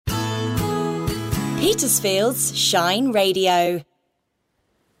Petersfield's Shine Radio.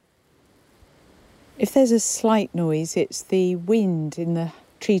 If there's a slight noise, it's the wind in the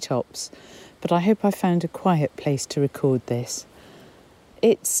treetops, but I hope I found a quiet place to record this.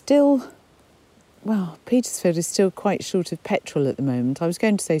 It's still, well, Petersfield is still quite short of petrol at the moment. I was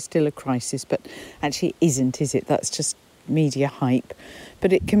going to say still a crisis, but actually it isn't, is it? That's just media hype.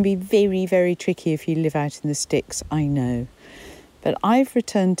 But it can be very, very tricky if you live out in the sticks, I know. But I've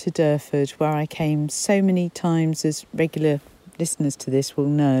returned to Durford, where I came so many times, as regular listeners to this will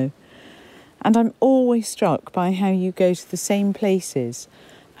know. And I'm always struck by how you go to the same places,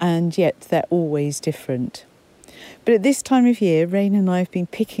 and yet they're always different. But at this time of year, Rain and I have been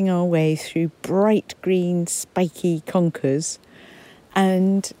picking our way through bright green, spiky conkers,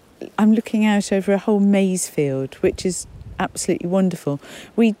 and I'm looking out over a whole maize field, which is absolutely wonderful.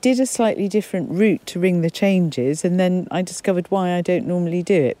 We did a slightly different route to ring the changes, and then I discovered why I don't normally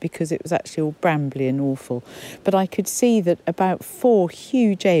do it, because it was actually all brambly and awful. But I could see that about 4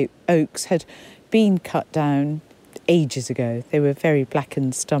 huge oaks had been cut down ages ago. They were very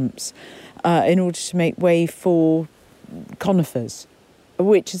blackened stumps in order to make way for conifers,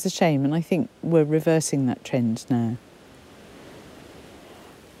 which is a shame, and I think we're reversing that trend now.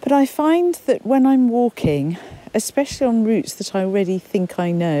 But I find that when I'm walking, especially on routes that I already think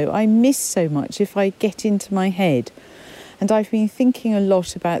I know, I miss so much if I get into my head. And I've been thinking a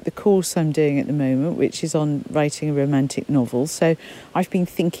lot about the course I'm doing at the moment, which is on writing a romantic novel. So I've been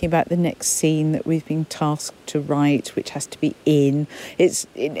thinking about the next scene that we've been tasked to write, which has to be it's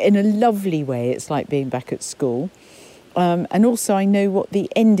in a lovely way. It's like being back at school. And also I know what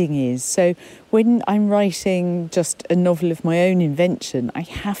the ending is. So when I'm writing just a novel of my own invention, I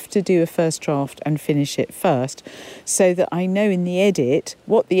have to do a first draft and finish it first, so that I know in the edit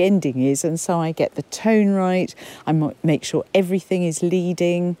what the ending is, and so I get the tone right. I might make sure everything is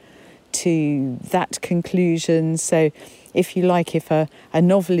leading to that conclusion. So if you like, if a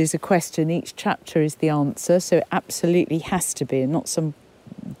novel is a question, each chapter is the answer. So it absolutely has to be, and not some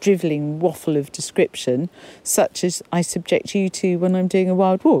drivelling waffle of description such as I subject you to when I'm doing a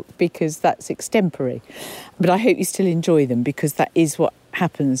wild walk, because that's extempore. But I hope you still enjoy them, because that is what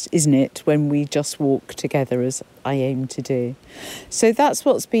happens, isn't it, when we just walk together, as I aim to do. So that's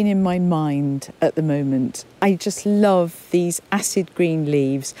what's been in my mind at the moment. I just love these acid green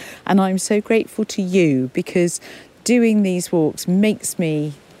leaves, and I'm so grateful to you, because doing these walks makes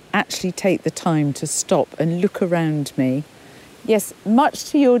me actually take the time to stop and look around me. Yes, much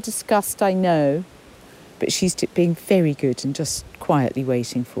to your disgust, I know, but she's being very good and just quietly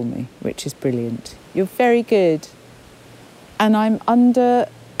waiting for me, which is brilliant. You're very good. And I'm under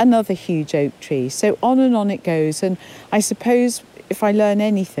another huge oak tree, so on and on it goes. And I suppose if I learn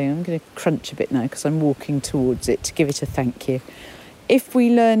anything, I'm going to crunch a bit now because I'm walking towards it to give it a thank you. If we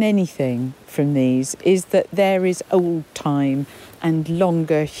learn anything from these, is that there is old time and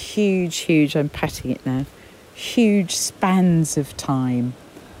longer, huge, I'm patting it now, huge spans of time.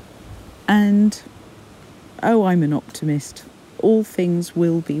 And, oh, I'm an optimist. All things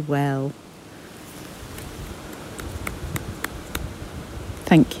will be well.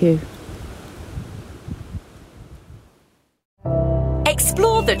 Thank you.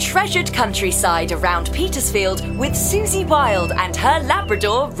 Explore the treasured countryside around Petersfield with Susie Wild and her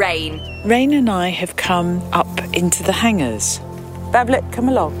Labrador, Rain. Rain and I have come up into the hangars. Bablet, come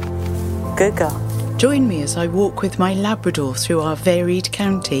along. Good girl. Join me as I walk with my Labrador through our varied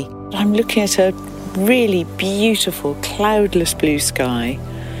county. I'm looking at a really beautiful, cloudless blue sky.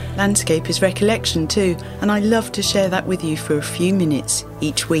 Landscape is recollection too, and I love to share that with you for a few minutes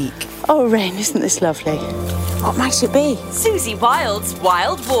each week. Oh, Rain, isn't this lovely? What might it be? Susie Wild's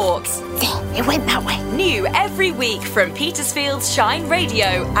Wild Walks. There, it went that way. New every week from Petersfield's Shine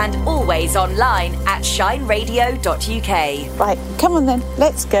Radio, and always online at shineradio.uk. Right, come on then,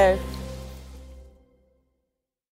 let's go.